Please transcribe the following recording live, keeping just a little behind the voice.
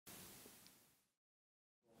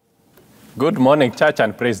Good morning, church,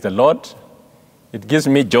 and praise the Lord. It gives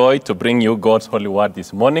me joy to bring you God's holy word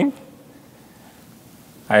this morning.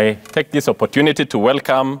 I take this opportunity to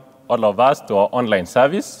welcome all of us to our online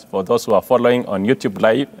service, for those who are following on YouTube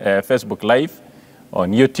Live, Facebook Live,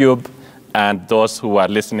 on YouTube, and those who are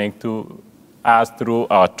listening to us through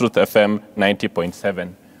our Truth FM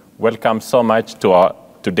 90.7. Welcome so much to our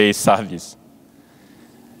today's service.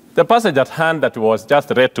 The passage at hand that was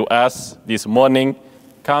just read to us this morning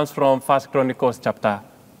comes from 1 Chronicles chapter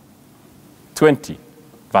 20,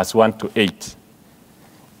 verse 1 to 8.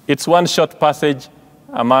 It's one short passage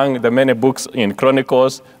among the many books in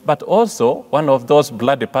Chronicles, but also one of those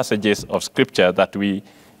bloody passages of Scripture that we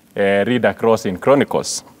read across in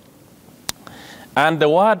Chronicles. And the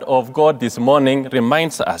Word of God this morning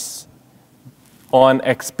reminds us on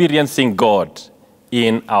experiencing God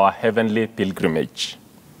in our heavenly pilgrimage.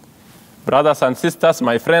 Brothers and sisters,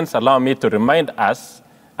 my friends, allow me to remind us,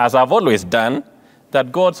 as I've always done,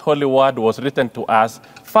 that God's holy word was written to us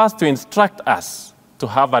first to instruct us to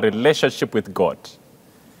have a relationship with God.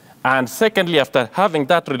 And secondly, after having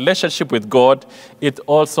that relationship with God, it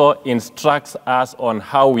also instructs us on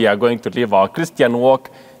how we are going to live our Christian walk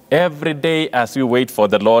every day as we wait for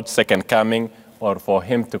the Lord's second coming or for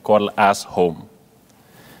him to call us home.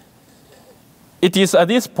 It is at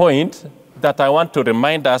this point that I want to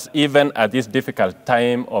remind us, even at this difficult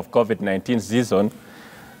time of COVID-19 season,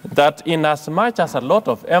 that in as much as a lot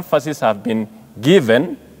of emphasis have been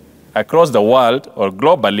given across the world or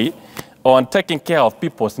globally on taking care of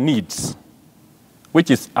people's needs, which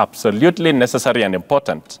is absolutely necessary and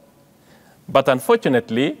important. But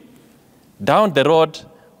unfortunately, down the road,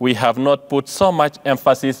 we have not put so much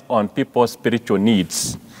emphasis on people's spiritual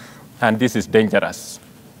needs, and this is dangerous.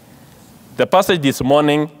 The passage this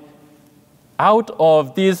morning, out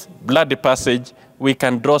of this bloody passage, we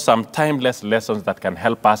can draw some timeless lessons that can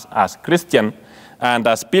help us as Christians and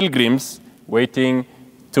as pilgrims waiting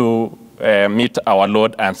to meet our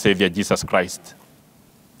Lord and Savior Jesus Christ.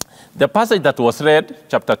 The passage that was read,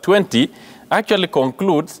 chapter 20, actually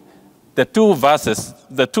concludes the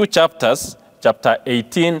two chapters, chapter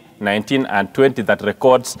 18, 19, and 20, that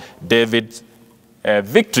records David's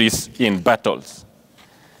victories in battles.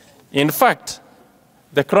 In fact,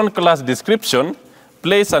 the chronicler's description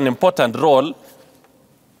plays an important role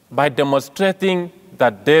by demonstrating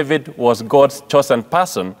that David was God's chosen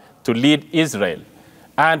person to lead Israel,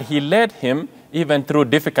 and he led him even through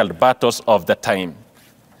difficult battles of the time.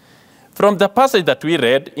 From the passage that we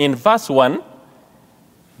read, in verse 1,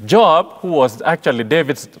 Joab, who was actually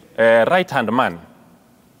David's right-hand man,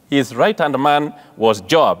 his right-hand man was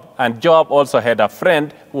Joab, and Joab also had a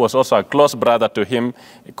friend who was also a close brother to him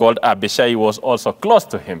called Abishai, who was also close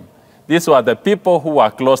to him. These were the people who were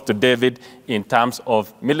close to David in terms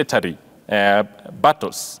of military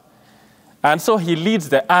battles. And so he leads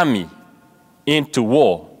the army into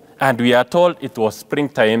war, and we are told it was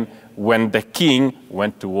springtime when the king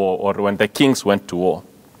went to war, or when the kings went to war.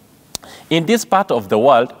 In this part of the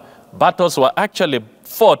world, battles were actually not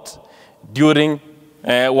fought during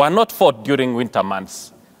winter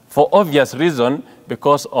months, for obvious reason,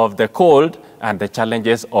 because of the cold and the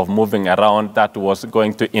challenges of moving around that was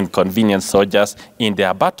going to inconvenience soldiers in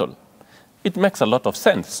their battle. It makes a lot of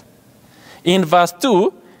sense. In verse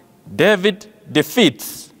 2, David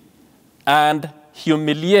defeats and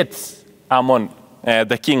humiliates Ammon,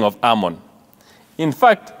 the king of Ammon. In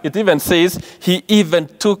fact, it even says he even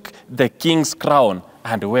took the king's crown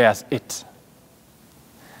and wears it.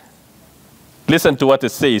 Listen to what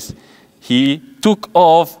it says. He took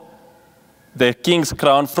off the king's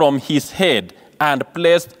crown from his head and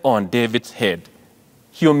placed on David's head.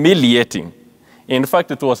 Humiliating. In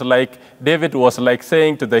fact, it was like David was like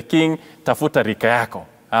saying to the king, tafuta rika yako.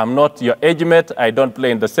 I'm not your age mate. I don't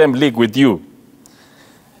play in the same league with you.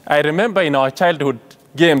 I remember in our childhood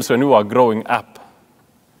games when we were growing up,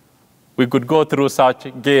 we could go through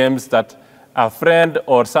such games that a friend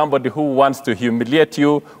or somebody who wants to humiliate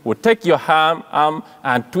you would take your arm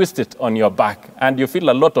and twist it on your back, and you feel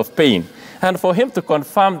a lot of pain. And for him to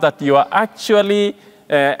confirm that you are actually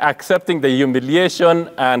accepting the humiliation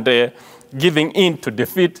and giving in to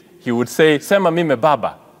defeat, he would say, Sema mime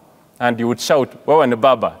baba. And you would shout, Wewe ni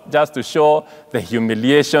baba, just to show the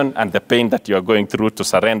humiliation and the pain that you are going through to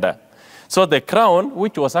surrender. So the crown,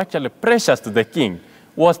 which was actually precious to the king,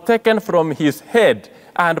 was taken from his head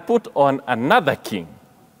and put on another king.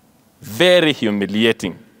 Very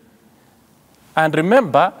humiliating. And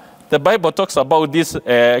remember, the Bible talks about this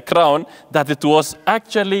crown, that it was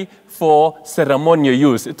actually for ceremonial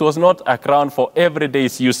use. It was not a crown for everyday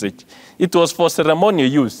usage. It was for ceremonial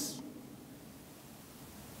use.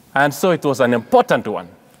 And so it was an important one.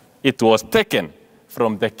 it was taken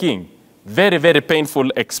from the king. Very, very painful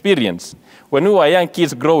experience. When we were young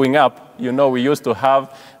kids growing up, we used to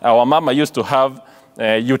have, our mama used to have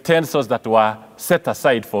utensils that were set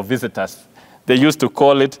aside for visitors. They used to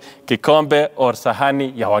call it kikombe or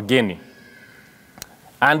sahani ya wageni.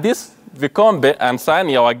 And this vikombe and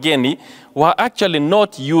sahani ya wageni were actually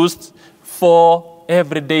not used for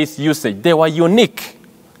everyday's usage. They were unique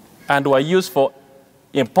and were used for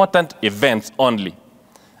important events only.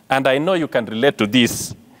 And I know you can relate to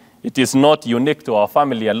this. It is not unique to our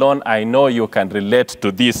family alone. I know you can relate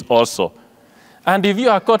to this also. And if you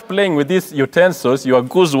are caught playing with these utensils, your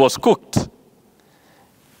goose was cooked.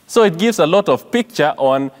 So it gives a lot of picture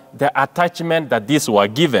on the attachment that these were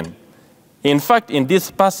given. In fact, in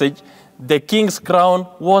this passage, the king's crown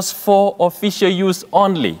was for official use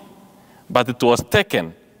only, but it was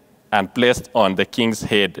taken and placed on the king's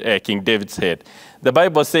head, King David's head. The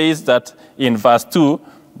Bible says that in verse 2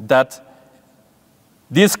 that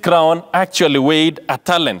this crown actually weighed a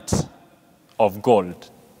talent of gold.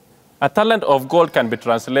 A talent of gold can be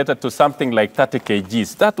translated to something like 30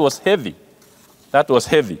 kgs. That was heavy. That was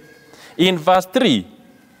heavy. In verse 3,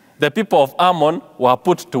 the people of Ammon were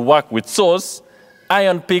put to work with saws,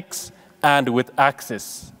 iron picks, and with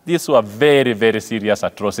axes. These were very, very serious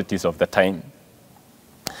atrocities of the time.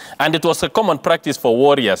 And it was a common practice for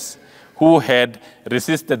warriors who had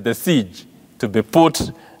resisted the siege to be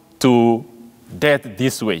put to death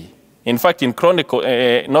this way. In fact, in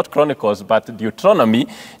not Chronicles, but Deuteronomy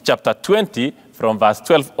chapter 20, from verse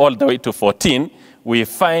 12 all the way to 14, we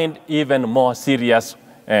find even more serious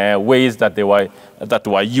ways that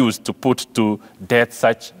were used to put to death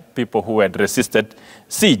such people who had resisted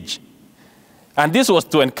siege. And this was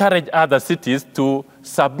to encourage other cities to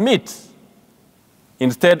submit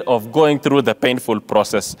instead of going through the painful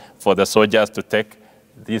process for the soldiers to take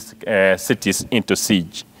these cities into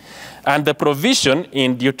siege. And the provision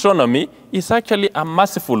in Deuteronomy is actually a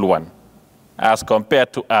merciful one as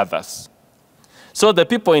compared to others. So the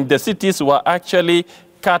people in the cities were actually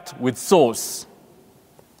cut with saws,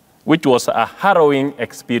 which was a harrowing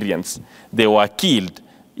experience. They were killed,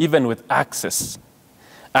 even with axes.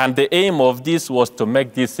 And the aim of this was to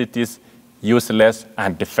make these cities useless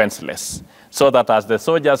and defenseless, so that as the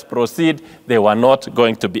soldiers proceed, they were not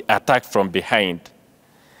going to be attacked from behind.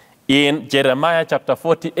 In Jeremiah chapter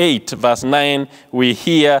 48, verse 9, we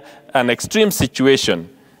hear an extreme situation,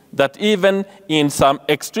 that even in some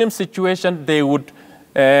extreme situation, they would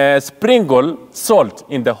sprinkle salt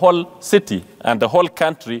in the whole city and the whole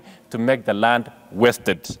country to make the land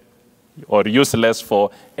wasted or useless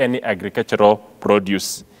for any agricultural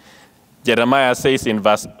produce. Jeremiah says in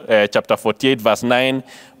chapter 48, verse 9,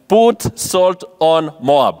 "Put salt on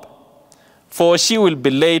Moab, for she will be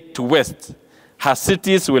laid to waste. Her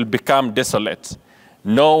cities will become desolate.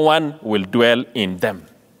 No one will dwell in them."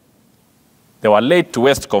 They were laid to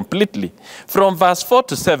waste completely. From verse 4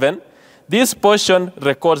 to 7, this portion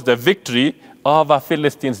records the victory over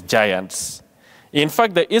Philistines' giants. In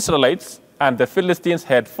fact, the Israelites and the Philistines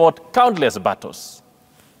had fought countless battles.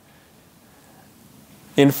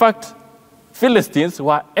 In fact, Philistines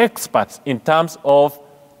were experts in terms of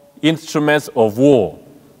instruments of war.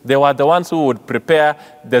 They were the ones who would prepare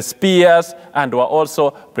the spears and were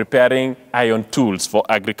also preparing iron tools for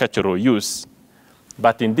agricultural use.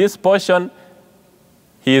 But in this portion,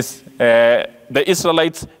 the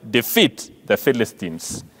Israelites defeat the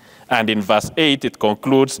Philistines. And in verse 8, it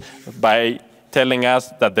concludes by telling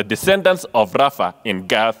us that the descendants of Rapha in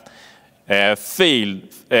Gath failed.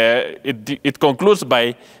 It concludes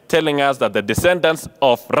by telling us that the descendants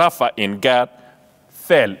of Rapha in Gath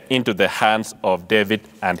fell into the hands of David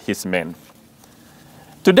and his men.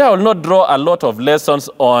 Today, I will not draw a lot of lessons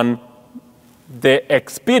on the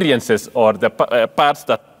experiences or the parts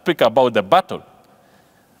that speak about the battle.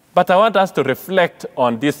 But I want us to reflect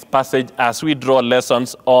on this passage as we draw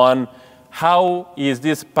lessons on how is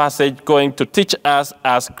this passage going to teach us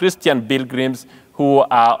as Christian pilgrims who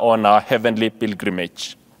are on our heavenly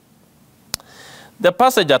pilgrimage. The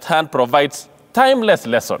passage at hand provides timeless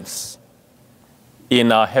lessons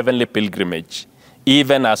in our heavenly pilgrimage,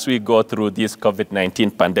 even as we go through this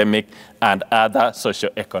COVID-19 pandemic and other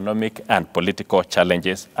socio-economic and political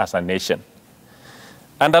challenges as a nation.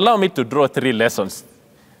 And allow me to draw 3 lessons.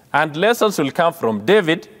 And lessons will come from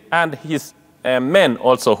David and his men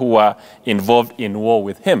also who were involved in war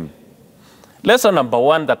with him. Lesson number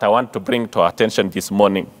 1 that I want to bring to our attention this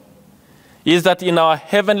morning is that in our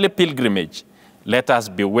heavenly pilgrimage, let us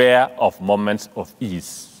beware of moments of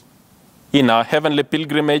ease. In our heavenly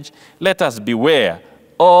pilgrimage, let us beware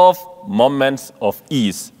of moments of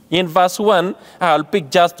ease. In verse 1, I'll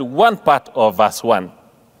pick just one part of verse 1.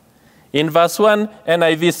 In verse 1,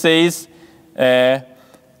 NIV says,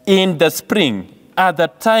 in the spring, at the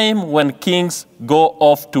time when kings go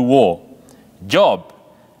off to war, Joab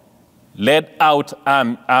led out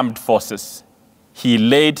armed forces. He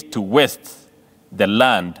laid to waste the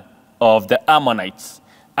land of the Ammonites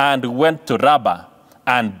and went to Rabbah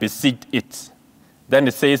and besieged it. Then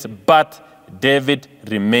it says, but David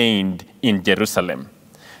remained in Jerusalem.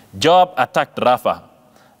 Joab attacked Raphah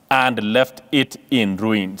and left it in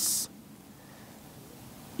ruins.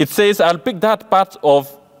 It says, I'll pick that part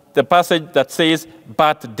of the passage that says,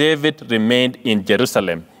 but David remained in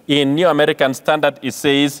Jerusalem. In New American Standard, it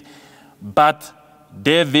says, but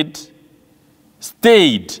David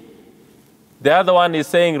stayed. The other one is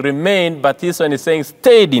saying remained, but this one is saying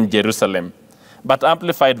stayed in Jerusalem. But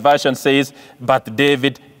Amplified Version says, but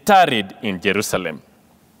David tarried in Jerusalem.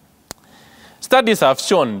 Studies have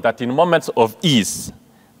shown that in moments of ease,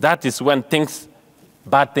 that is when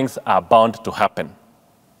bad things are bound to happen.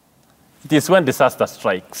 It is when disaster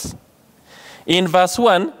strikes. In verse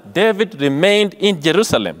 1, David remained in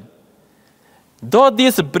Jerusalem. Though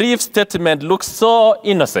this brief statement looks so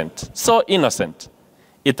innocent,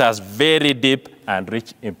 it has very deep and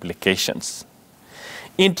rich implications.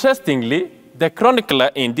 Interestingly, the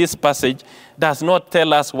chronicler in this passage does not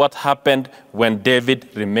tell us what happened when David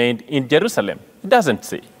remained in Jerusalem. It doesn't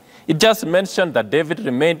say. It just mentioned that David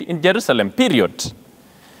remained in Jerusalem, period.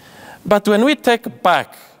 But when we take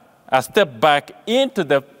a step back into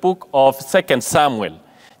the book of 2 Samuel,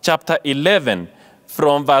 chapter 11,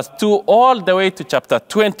 from verse 2 all the way to chapter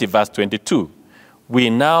 20, verse 22, we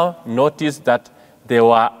now notice that there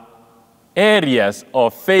were areas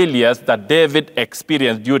of failures that David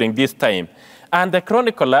experienced during this time. And the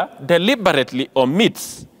chronicler deliberately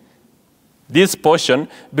omits this portion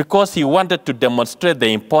because he wanted to demonstrate the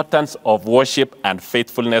importance of worship and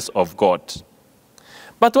faithfulness of God.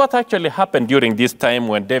 But what actually happened during this time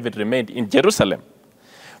when David remained in Jerusalem?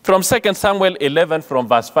 From 2 Samuel 11, from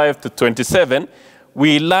verse 5 to 27,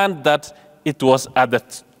 we learned that it was at the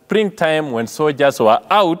springtime when soldiers were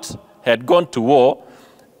out, had gone to war,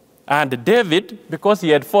 and David, because he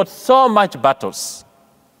had fought so much battles,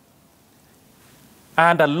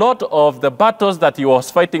 and a lot of the battles that he was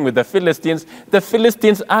fighting with the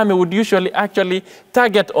Philistines' army would usually actually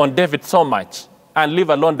target on David so much and leave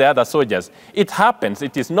alone the other soldiers. It happens.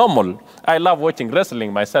 It is normal. I love watching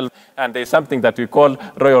wrestling myself, and there's something that we call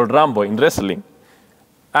Royal Rumble in wrestling.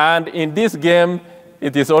 And in this game,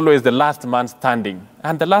 it is always the last man standing.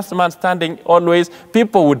 And the last man standing, always,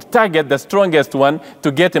 people would target the strongest one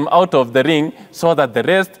to get him out of the ring so that the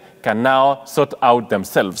rest can now sort out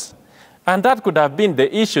themselves. And that could have been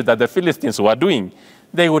the issue that the Philistines were doing.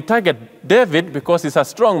 They would target David because he's a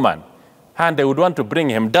strong man, and they would want to bring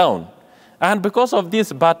him down. And because of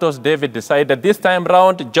these battles, David decided, this time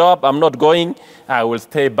round, Joab, I'm not going. I will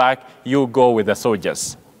stay back. You go with the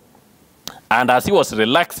soldiers. And as he was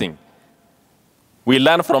relaxing, we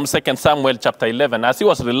learn from 2 Samuel chapter 11, as he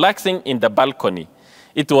was relaxing in the balcony,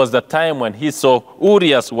 it was the time when he saw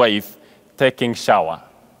Uriah's wife taking shower.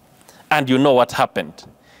 And you know what happened.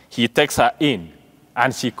 He takes her in,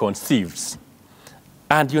 and she conceives.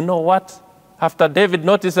 And you know what? After David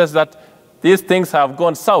notices that these things have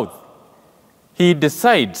gone south, he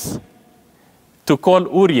decides to call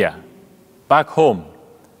Uriah back home.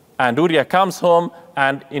 And Uriah comes home,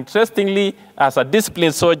 and interestingly, as a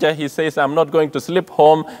disciplined soldier, he says, I'm not going to sleep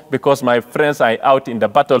home because my friends are out in the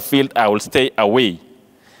battlefield. I will stay away.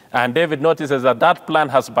 And David notices that that plan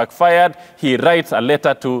has backfired. He writes a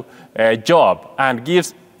letter to Joab and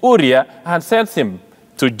gives Uriah and sends him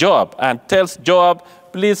to Joab and tells Joab,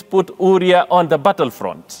 please put Uriah on the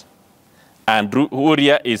battlefront. And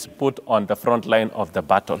Uriah is put on the front line of the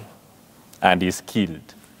battle and is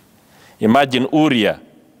killed. Imagine Uriah,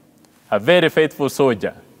 a very faithful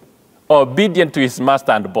soldier, obedient to his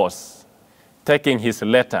master and boss, taking his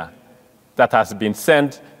letter that has been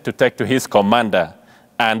sent to take to his commander,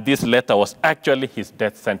 and this letter was actually his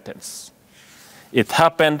death sentence. It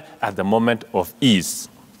happened at the moment of ease.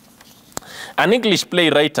 An English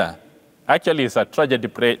playwright, actually is a tragedy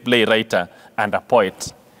playwright and a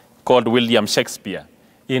poet, called William Shakespeare.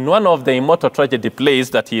 In one of the immortal tragedy plays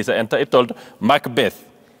that he is entitled Macbeth,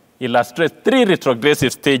 illustrates 3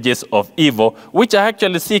 retrogressive stages of evil, which I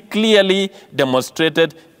actually see clearly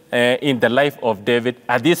demonstrated in the life of David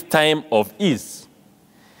at this time of ease.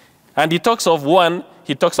 And he talks of one,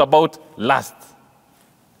 he talks about lust.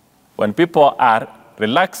 When people are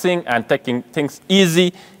relaxing and taking things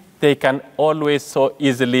easy, they can always so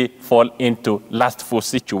easily fall into lustful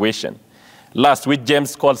situation. Lust, which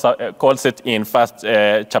James calls it in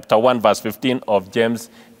chapter 1, verse 15 of James,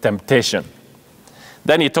 temptation.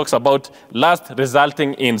 Then he talks about lust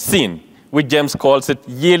resulting in sin, which James calls it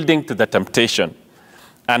yielding to the temptation.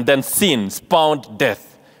 And then sin spawned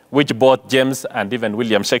death, which both James and even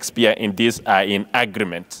William Shakespeare in this are in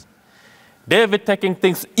agreement. David taking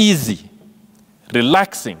things easy,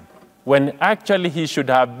 relaxing, when actually he should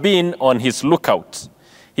have been on his lookout.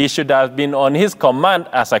 He should have been on his command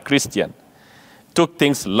as a Christian. Took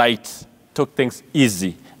things light, took things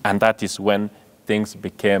easy, and that is when things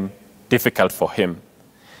became difficult for him.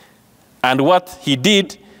 And what he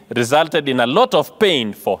did resulted in a lot of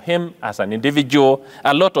pain for him as an individual,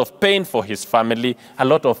 a lot of pain for his family, a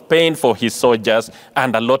lot of pain for his soldiers,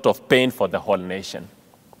 and a lot of pain for the whole nation.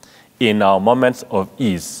 In our moments of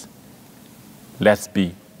ease, let's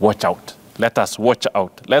be watch out. Let us watch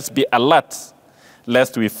out. Let's be alert,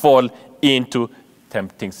 lest we fall into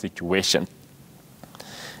tempting situations.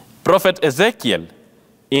 Prophet Ezekiel,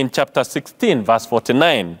 in chapter 16, verse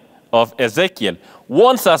 49 of Ezekiel,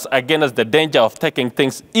 warns us against the danger of taking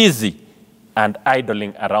things easy and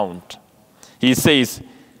idling around. He says,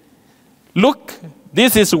 look,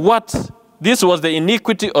 this was the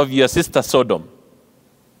iniquity of your sister Sodom.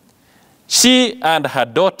 She and her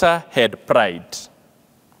daughter had pride,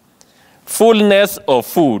 fullness of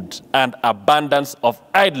food and abundance of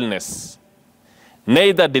idleness.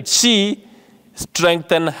 Neither did she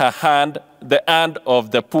strengthen her hand, the hand of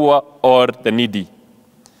the poor or the needy.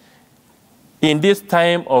 In this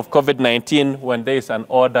time of COVID-19, when there is an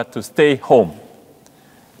order to stay home,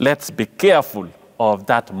 let's be careful of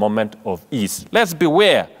that moment of ease. Let's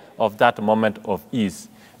beware of that moment of ease,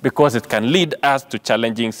 because it can lead us to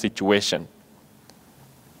challenging situations.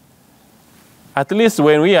 At least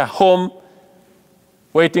when we are home,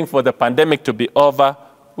 waiting for the pandemic to be over,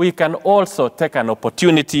 we can also take an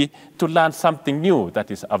opportunity to learn something new that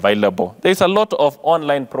is available. There's a lot of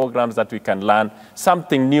online programs that we can learn,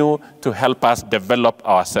 something new to help us develop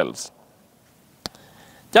ourselves.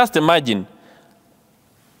 Just imagine,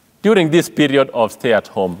 during this period of stay at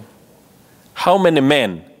home, how many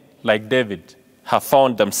men like David have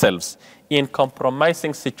found themselves in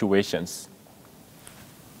compromising situations.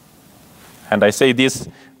 And I say this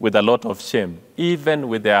with a lot of shame, even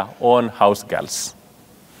with their own house girls.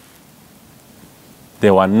 They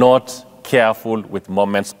were not careful with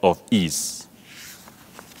moments of ease.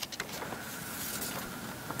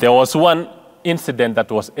 There was one incident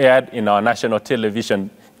that was aired in our national television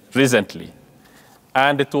recently,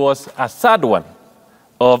 and it was a sad one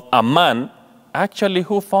of a man actually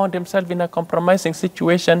who found himself in a compromising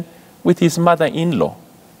situation with his mother-in-law.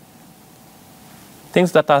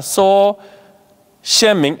 Things that are so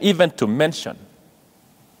shaming even to mention.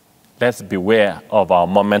 Let's beware of our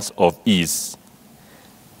moments of ease.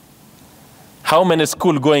 How many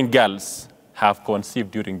school-going girls have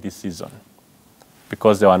conceived during this season?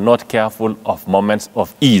 Because they were not careful of moments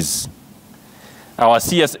of ease. Our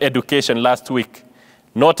CS Education last week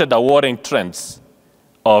noted a worrying trends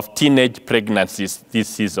of teenage pregnancies this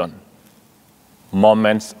season.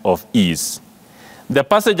 Moments of ease. The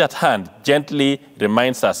passage at hand gently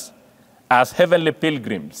reminds us, as heavenly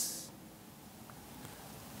pilgrims,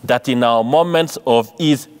 that in our moments of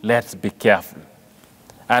ease, let's be careful.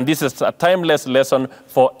 And this is a timeless lesson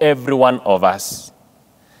for every one of us.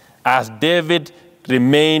 As David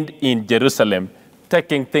remained in Jerusalem,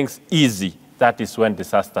 taking things easy, that is when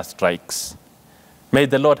disaster strikes. May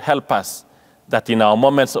the Lord help us that in our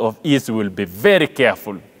moments of ease we will be very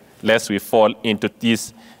careful lest we fall into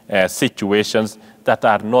these situations that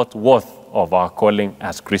are not worth of our calling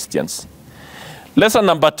as Christians. Lesson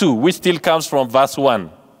number 2, which still comes from verse 1,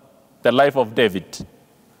 the life of David.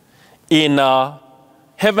 In our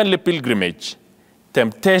heavenly pilgrimage,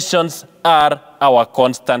 temptations are our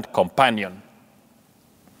constant companion.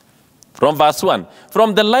 From verse 1,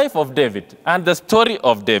 from the life of David and the story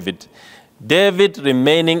of David, David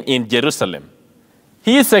remaining in Jerusalem,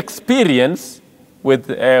 his experience with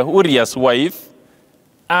Uriah's wife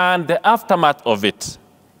and the aftermath of it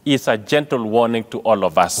is a gentle warning to all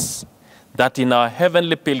of us that in our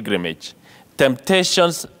heavenly pilgrimage,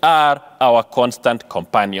 temptations are our constant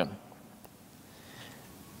companion.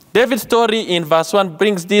 David's story in verse 1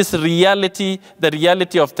 brings this reality, the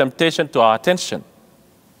reality of temptation, to our attention.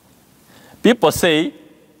 People say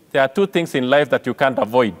there are 2 things in life that you can't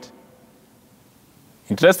avoid.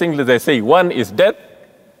 Interestingly, they say 1 is death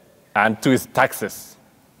and 2 is taxes.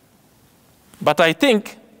 But I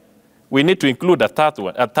think we need to include a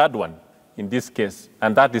third one in this case,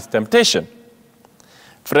 and that is temptation.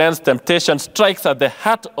 Friends, temptation strikes at the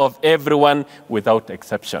heart of everyone without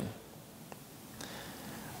exception.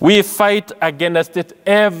 We fight against it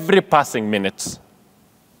every passing minute.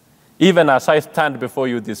 Even as I stand before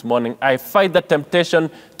you this morning, I fight the temptation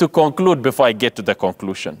to conclude before I get to the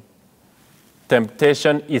conclusion.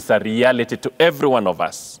 Temptation is a reality to every one of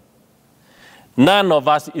us. None of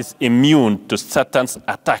us is immune to Satan's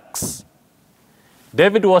attacks.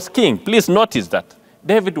 David was king. Please notice that.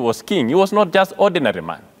 David was king. He was not just ordinary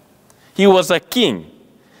man. He was a king.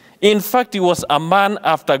 In fact, he was a man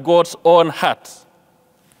after God's own heart.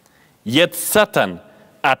 Yet Satan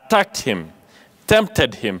attacked him,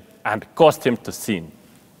 tempted him, and caused him to sin.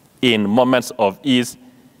 In moments of ease,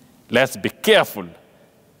 let's be careful.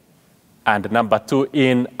 And number two,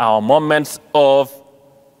 in our moments of,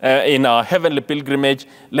 in our heavenly pilgrimage,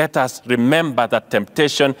 let us remember that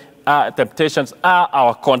temptations are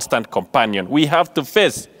our constant companion. We have to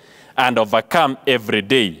face and overcome every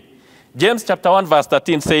day. James chapter 1 verse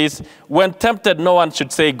 13 says, when tempted, no one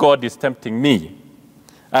should say, God is tempting me.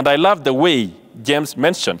 And I love the way James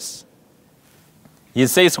mentions. He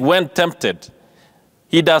says, when tempted.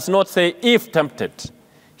 He does not say, if tempted.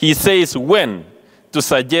 He says, when, to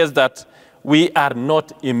suggest that we are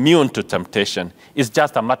not immune to temptation. It's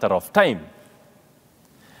just a matter of time.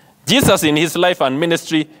 Jesus in his life and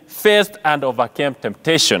ministry faced and overcame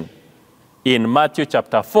temptation in Matthew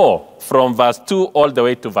chapter 4, from verse 2 all the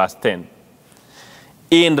way to verse 10.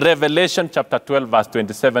 In Revelation chapter 12, verse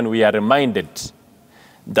 27, we are reminded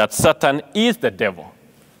that Satan is the devil.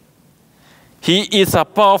 He is a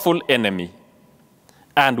powerful enemy,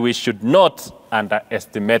 and we should not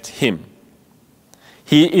underestimate him.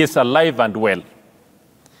 He is alive and well.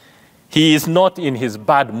 He is not in his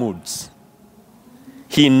bad moods.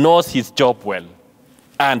 He knows his job well,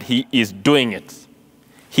 and he is doing it.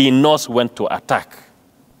 He knows when to attack.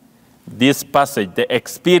 This passage, the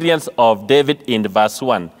experience of David in verse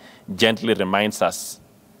 1, gently reminds us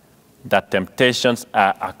that temptations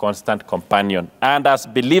are a constant companion. And as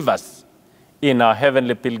believers in our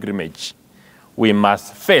heavenly pilgrimage, we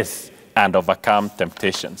must face and overcome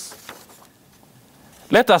temptations.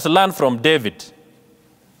 Let us learn from David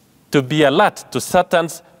to be alert to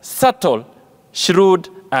Satan's subtle, shrewd,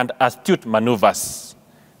 and astute maneuvers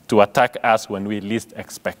to attack us when we least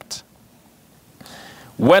expect.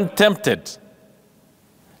 When tempted,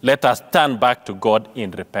 let us turn back to God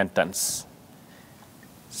in repentance.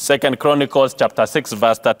 2 Chronicles chapter 6,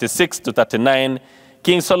 verse 36 to 39,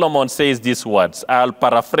 King Solomon says these words. I'll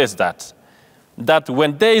paraphrase that. That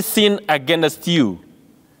when they sin against you,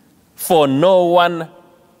 for there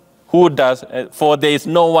is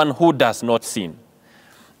no one who does not sin.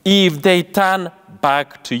 If they turn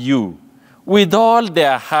back to you with all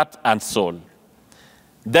their heart and soul,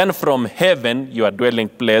 then from heaven, your dwelling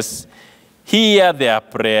place, hear their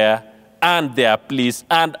prayer and their pleas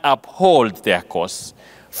and uphold their cause.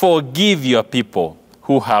 Forgive your people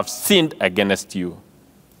who have sinned against you.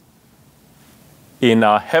 In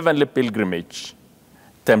our heavenly pilgrimage,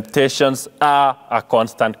 temptations are a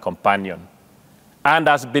constant companion. And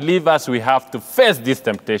as believers, we have to face this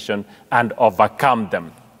temptation and overcome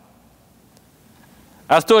them.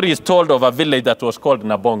 A story is told of a village that was called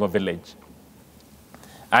Nabongo village.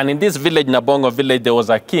 And in this village, Nabongo village, there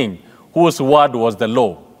was a king whose word was the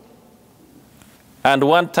law. And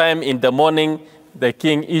one time in the morning, the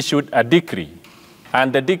king issued a decree.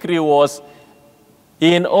 And the decree was,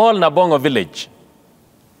 in all Nabongo village,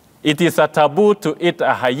 it is a taboo to eat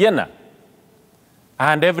a hyena.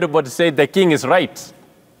 And everybody said the king is right.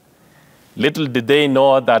 Little did they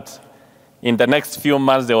know that in the next few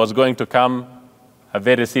months there was going to come a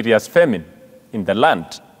very serious famine in the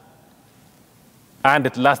land. And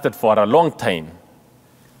it lasted for a long time.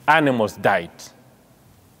 Animals died.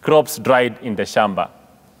 Crops dried in the shamba.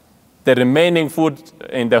 The remaining food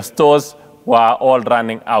in the stores were all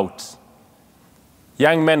running out.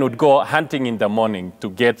 Young men would go hunting in the morning to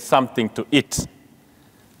get something to eat.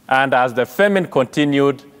 And as the famine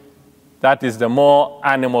continued, that is, the more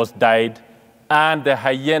animals died, and the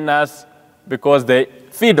hyenas, because they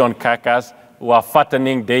feed on carcass, were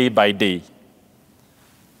fattening day by day.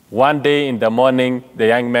 One day in the morning, the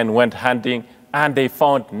young men went hunting, and they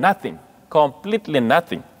found nothing, completely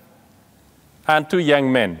nothing. And two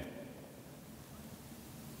young men,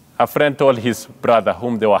 a friend told his brother,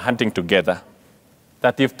 whom they were hunting together,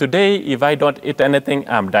 that if I don't eat anything,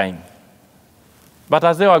 I'm dying. But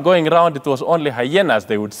as they were going around, it was only hyenas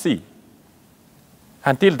they would see.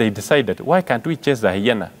 Until they decided, why can't we chase the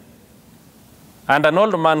hyena? And an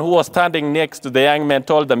old man who was standing next to the young men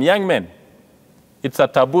told them, young men, it's a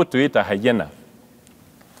taboo to eat a hyena.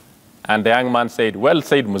 And the young man said, well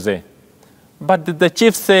said, Muse. But did the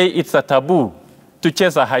chief say it's a taboo to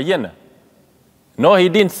chase a hyena? No, he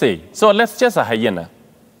didn't say. So let's chase a hyena.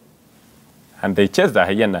 And they chased the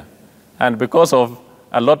hyena. And because of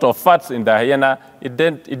a lot of fats in the hyena, it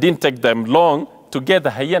didn't take them long to get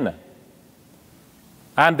the hyena.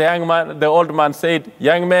 And the old man said,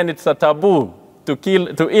 young man, it's a taboo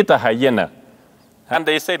to eat a hyena. And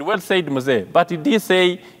they said, well said, Mzee, but did he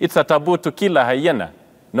say it's a taboo to kill a hyena?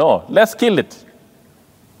 No, let's kill it.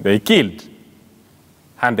 They killed.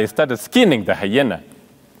 And they started skinning the hyena.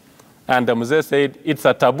 And the Mzee said, it's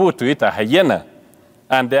a taboo to eat a hyena.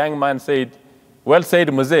 And the young man said, well said,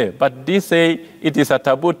 Mzee, but did he say it is a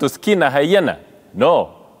taboo to skin a hyena?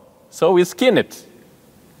 No. So we skin it.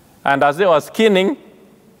 And as they were skinning,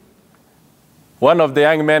 one of the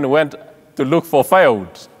young men went to look for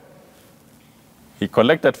firewood. He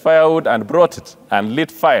collected firewood and brought it and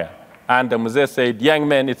lit fire. And the Mzee said, young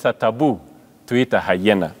man, it's a taboo to eat a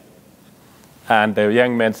hyena. And the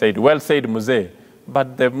young man said, well said, Mzee,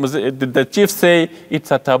 but the chief say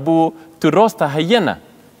it's a taboo to roast a hyena.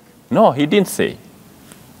 No, he didn't say.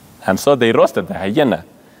 And so they roasted the hyena.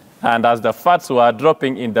 And as the fats were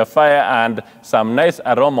dropping in the fire and some nice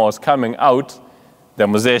aroma was coming out, the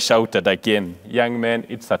Mzee shouted again, young man,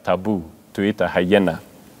 it's a taboo to eat a hyena.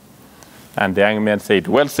 And the young man said,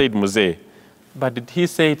 well said, Mzee, but did he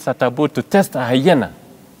say it's a taboo to test a hyena?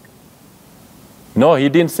 No, he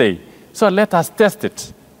didn't say. So let us test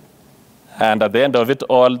it. And at the end of it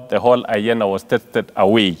all, the whole hyena was tested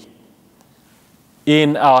away.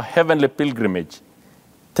 In our heavenly pilgrimage,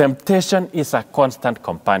 temptation is a constant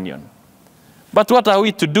companion. But what are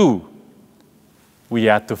we to do? We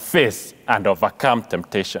are to face and overcome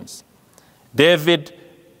temptations. David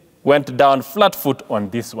went down flat-foot on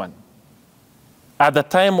this one. At the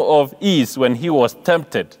time of ease, when he was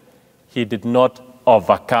tempted, he did not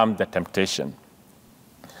overcome the temptation.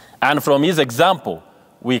 And from his example,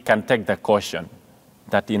 we can take the caution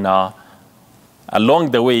that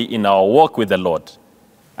along the way in our walk with the Lord,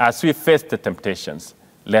 as we face the temptations,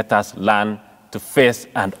 let us learn to face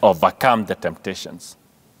and overcome the temptations.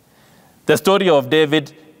 The story of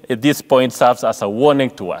David at this point serves as a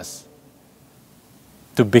warning to us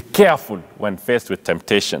to be careful when faced with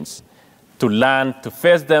temptations, to learn to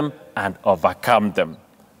face them and overcome them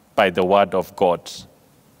by the word of God.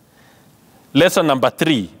 Lesson number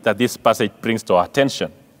 3 that this passage brings to our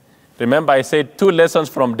attention. Remember, I said 2 lessons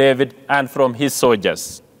from David and from his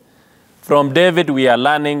soldiers. From David, we are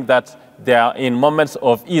learning that in moments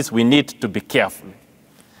of ease, we need to be careful.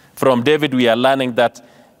 From David, we are learning that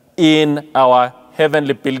in our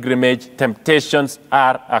heavenly pilgrimage, temptations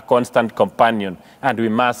are a constant companion, and we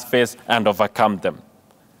must face and overcome them.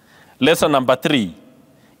 Lesson number 3,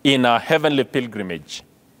 in our heavenly pilgrimage,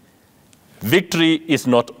 victory is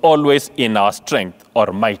not always in our strength or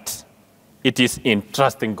might. It is in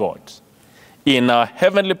trusting God. In our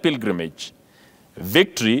heavenly pilgrimage,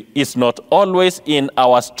 victory is not always in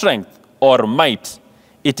our strength or might.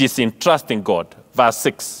 It is in trusting God. Verse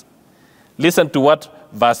 6. Listen to what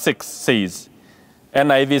verse 6 says.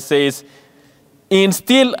 NIV says, in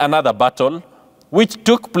still another battle, which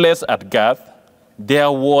took place at Gath,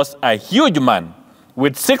 there was a huge man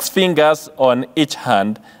with 6 fingers on each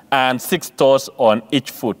hand and 6 toes on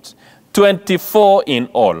each foot, 24 in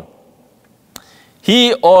all.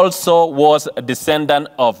 He also was a descendant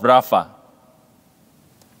of Rapha.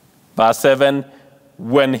 Verse 7,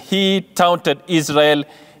 when he taunted Israel,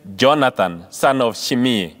 Jonathan, son of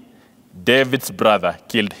Shimei, David's brother,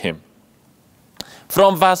 killed him.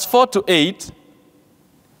 From verse 4 to 8,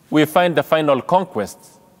 we find the final conquest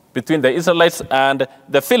between the Israelites and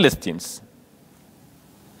the Philistines.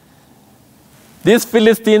 These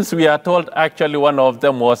Philistines, we are told, actually one of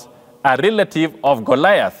them was a relative of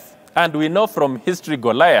Goliath. And we know from history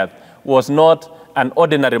Goliath was not an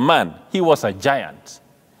ordinary man. He was a giant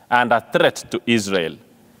and a threat to Israel.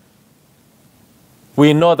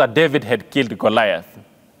 We know that David had killed Goliath.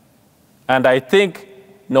 And I think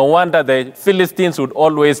no wonder the Philistines would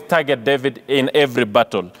always target David in every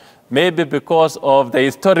battle. Maybe because of the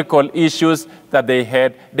historical issues that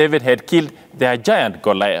David had killed their giant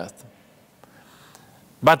Goliath.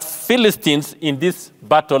 But Philistines in this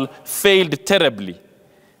battle failed terribly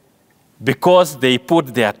because they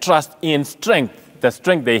put their trust in strength, the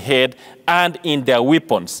strength they had, and in their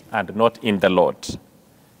weapons, and not in the Lord.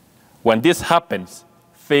 When this happens,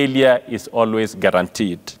 failure is always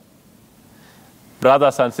guaranteed.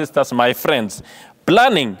 Brothers and sisters, my friends,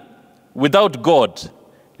 planning without God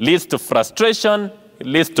leads to frustration, it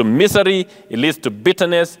leads to misery, it leads to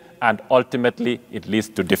bitterness, and ultimately it leads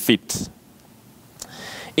to defeat.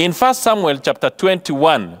 In 1 Samuel chapter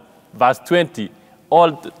 21, verse 20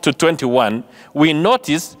 all to 21, we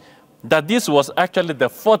notice that this was actually the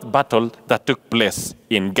 4th battle that took place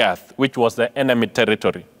in Gath, which was the enemy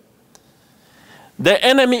territory. The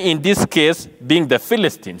enemy in this case being the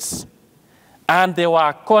Philistines. And they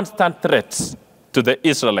were constant threats to the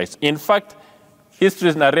Israelites. In fact,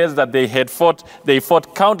 history narrates that they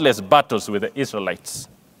fought countless battles with the Israelites.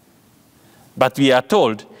 But we are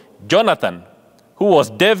told Jonathan, who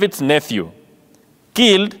was David's nephew,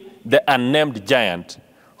 killed the unnamed giant,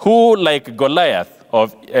 who, like Goliath,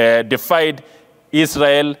 defied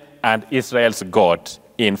Israel and Israel's God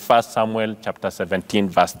in 1 Samuel chapter 17,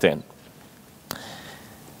 verse 10.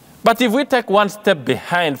 But if we take one step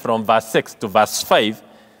behind from verse 6 to verse 5,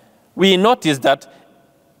 we notice that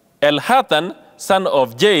Elhathan, son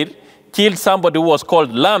of Jair, killed somebody who was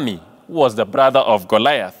called Lami, who was the brother of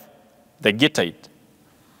Goliath, the Gittite.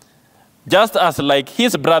 Just as like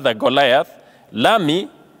his brother Goliath, Lami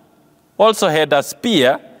also had a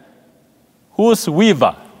spear whose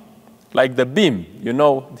weaver, like the beam,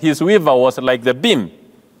 his weaver was like the beam.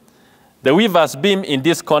 The weaver's beam in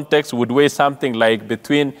this context would weigh something like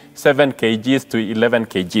between 7 kgs to 11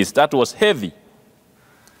 kgs. That was heavy.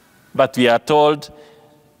 But we are told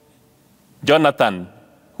Jonathan,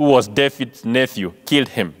 who was David's nephew, killed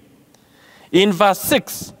him. In verse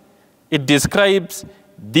 6, it describes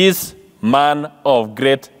this man of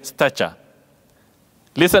great stature.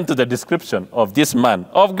 Listen to the description of this man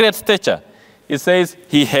of great stature. It says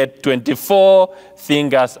he had 24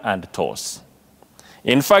 fingers and toes.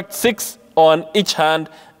 In fact, 6 on each hand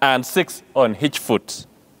and 6 on each foot.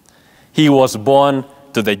 He was born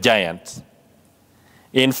to the giant.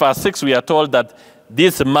 In verse 6, we are told that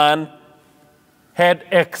this man had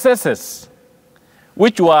excesses,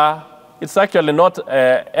 it's actually not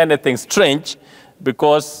anything strange,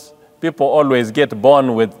 because people always get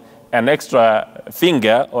born with an extra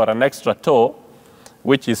finger or an extra toe,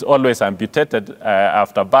 which is always amputated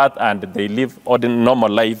after birth, and they live ordinary normal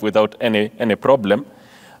life without any problem.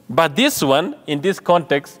 But this one, in this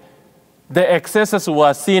context, the excesses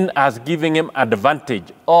were seen as giving him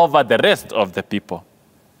advantage over the rest of the people.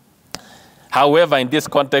 However, in this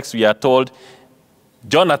context, we are told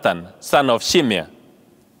Jonathan, son of Shimeah,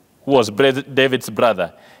 who was David's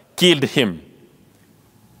brother, killed him.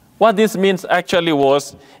 What this means actually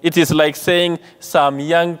was, it is like saying some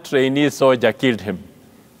young trainee soldier killed him.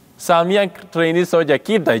 Some young trainee soldier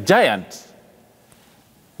killed a giant.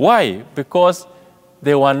 Why? Because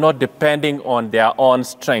they were not depending on their own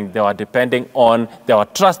strength. They were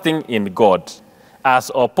trusting in God,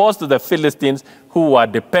 as opposed to the Philistines, who were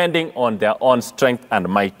depending on their own strength and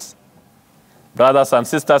might. Brothers and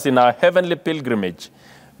sisters, in our heavenly pilgrimage,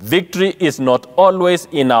 victory is not always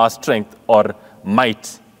in our strength or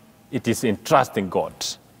might. It is in trusting God.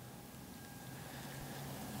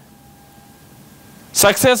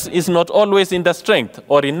 Success is not always in the strength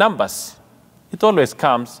or in numbers. It always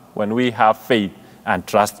comes when we have faith and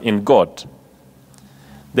trust in God.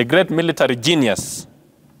 The great military genius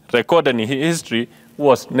recorded in history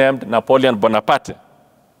was named Napoleon Bonaparte,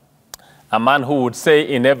 a man who would say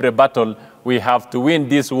in every battle, we have to win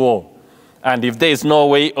this war, and if there is no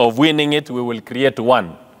way of winning it, we will create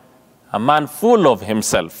one. A man full of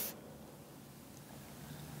himself.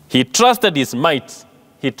 He trusted his might,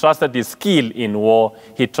 he trusted his skill in war,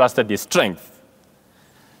 he trusted his strength.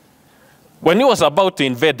 When he was about to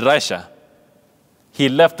invade Russia, he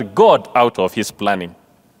left God out of his planning.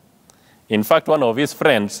 In fact, one of his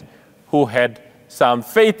friends who had some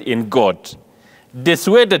faith in God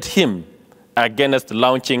dissuaded him against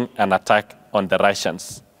launching an attack on the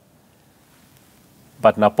Russians.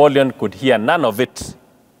 But Napoleon could hear none of it.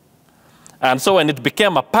 And so when it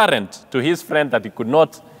became apparent to his friend that he could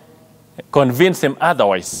not convince him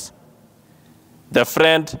otherwise, the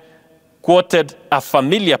friend quoted a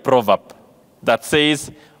familiar proverb that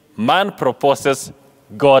says, man proposes,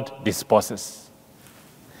 God disposes.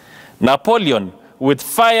 Napoleon, with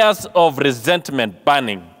fires of resentment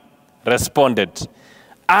burning, responded,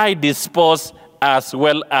 I dispose as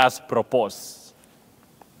well as propose.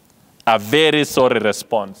 A very sorry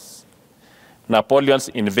response. Napoleon's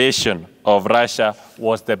invasion of Russia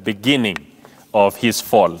was the beginning of his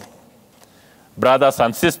fall. Brothers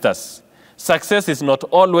and sisters, success is not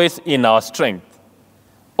always in our strength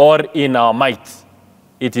or in our might.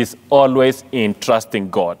 It is always in trusting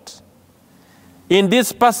God. In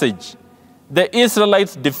this passage, the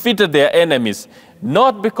Israelites defeated their enemies,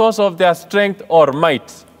 not because of their strength or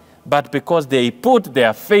might, but because they put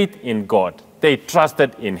their faith in God. They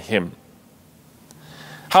trusted in Him.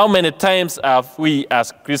 How many times have we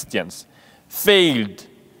as Christians failed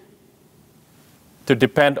to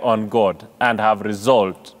depend on God and have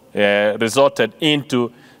resorted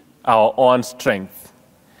into our own strength,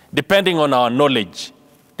 depending on our knowledge,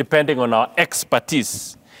 depending on our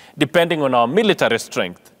expertise, depending on our military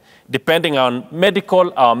strength, depending on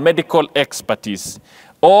our medical expertise.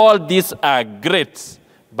 All these are great,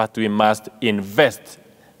 but we must invest,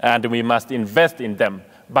 and we must invest in them.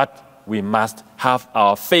 But we must have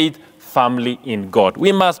our faith firmly in God.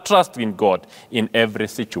 We must trust in God in every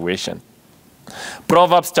situation.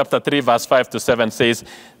 Proverbs chapter 3, verse 5 to 7 says,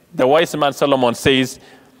 the wise man Solomon says,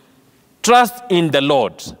 trust in the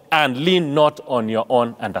Lord and lean not on your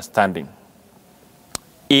own understanding.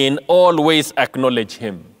 In all ways acknowledge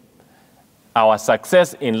him. Our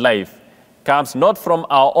success in life comes not from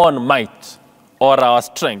our own might or our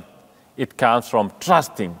strength. It comes from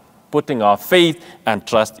trusting, putting our faith and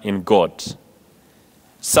trust in God.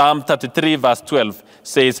 Psalm 33 verse 12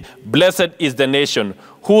 says, blessed is the nation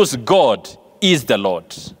whose God is the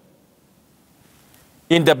Lord.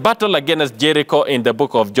 In the battle against Jericho in the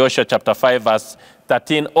book of Joshua chapter 5 verse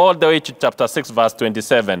 13 all the way to chapter 6 verse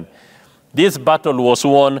 27, this battle was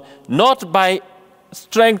won not by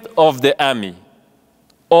strength of the army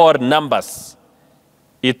or numbers.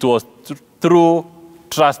 It was through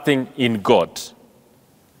trusting in God.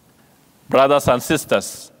 Brothers and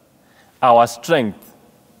sisters, our strength,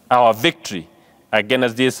 our victory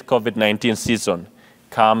against this COVID-19 season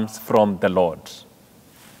comes from the Lord.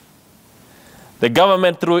 The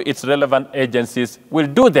government, through its relevant agencies, will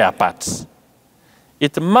do their parts.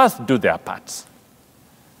 It must do their parts.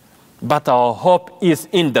 But our hope is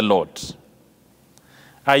in the Lord.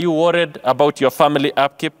 Are you worried about your family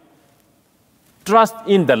upkeep? Trust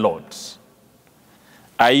in the Lord.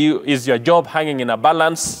 Is your job hanging in a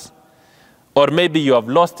balance? Or maybe you have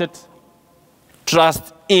lost it?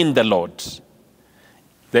 Trust in the Lord.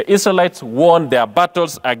 The Israelites won their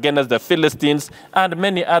battles against the Philistines and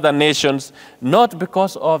many other nations, not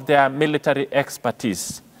because of their military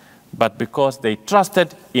expertise, but because they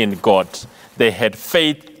trusted in God. They had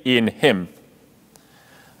faith in him.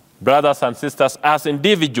 Brothers and sisters, as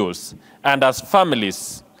individuals and as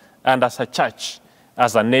families and as a church,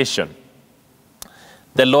 as a nation,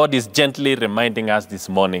 the Lord is gently reminding us this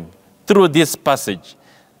morning through this passage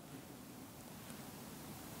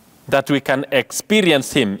that we can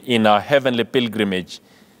experience him in our heavenly pilgrimage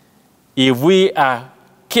if we are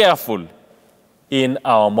careful in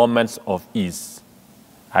our moments of ease.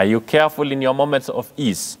 Are you careful in your moments of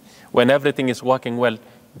ease? When everything is working well,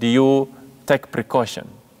 do you take precaution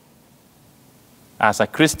as a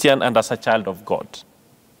Christian and as a child of God?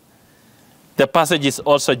 The passage is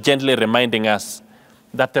also gently reminding us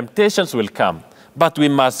that temptations will come, but we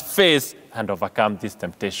must face and overcome this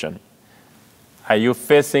temptation. Are you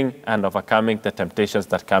facing and overcoming the temptations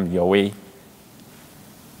that come your way?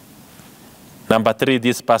 Number 3,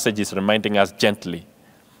 this passage is reminding us gently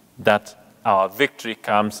that our victory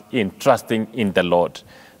comes in trusting in the Lord.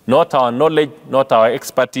 Not our knowledge, not our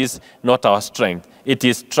expertise, not our strength. It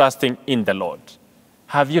is trusting in the Lord.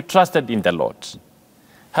 Have you trusted in the Lord?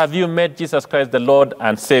 Have you made Jesus Christ the Lord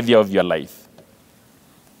and Savior of your life?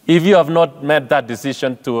 If you have not made that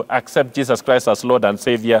decision to accept Jesus Christ as Lord and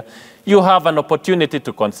Savior, you have an opportunity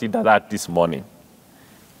to consider that this morning.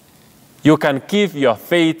 You can give your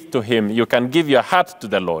faith to him. You can give your heart to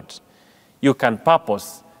the Lord. You can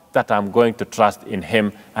purpose that I'm going to trust in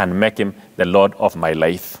him and make him the Lord of my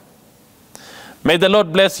life. May the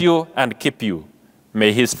Lord bless you and keep you.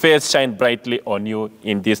 May his face shine brightly on you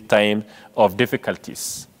in this time of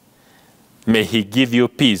difficulties. May he give you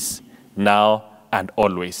peace now and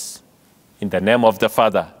always. In the name of the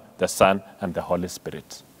Father, the Son, and the Holy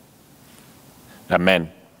Spirit.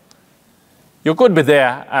 Amen. You could be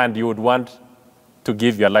there and you would want to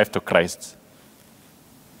give your life to Christ.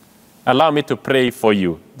 Allow me to pray for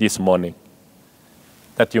you this morning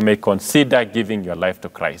that you may consider giving your life to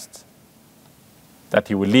Christ, that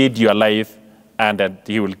he will lead your life and that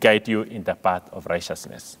he will guide you in the path of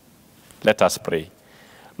righteousness. Let us pray.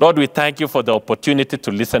 Lord, we thank you for the opportunity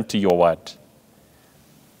to listen to your word.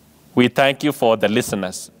 We thank you for the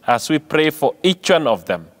listeners as we pray for each one of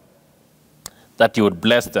them, that you would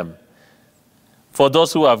bless them. For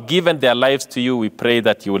those who have given their lives to you, we pray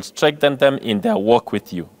that you will strengthen them in their walk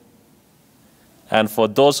with you. And for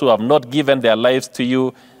those who have not given their lives to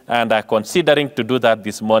you and are considering to do that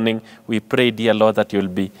this morning, we pray, dear Lord, that you will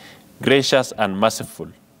be gracious and merciful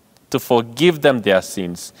to forgive them their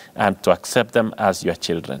sins and to accept them as your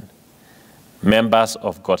children, members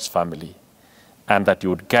of God's family, and that you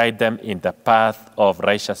would guide them in the path of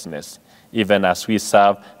righteousness, even as we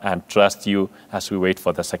serve and trust you as we wait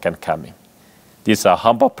for the second coming. This is our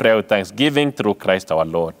humble prayer with thanksgiving through Christ our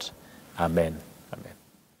Lord. Amen.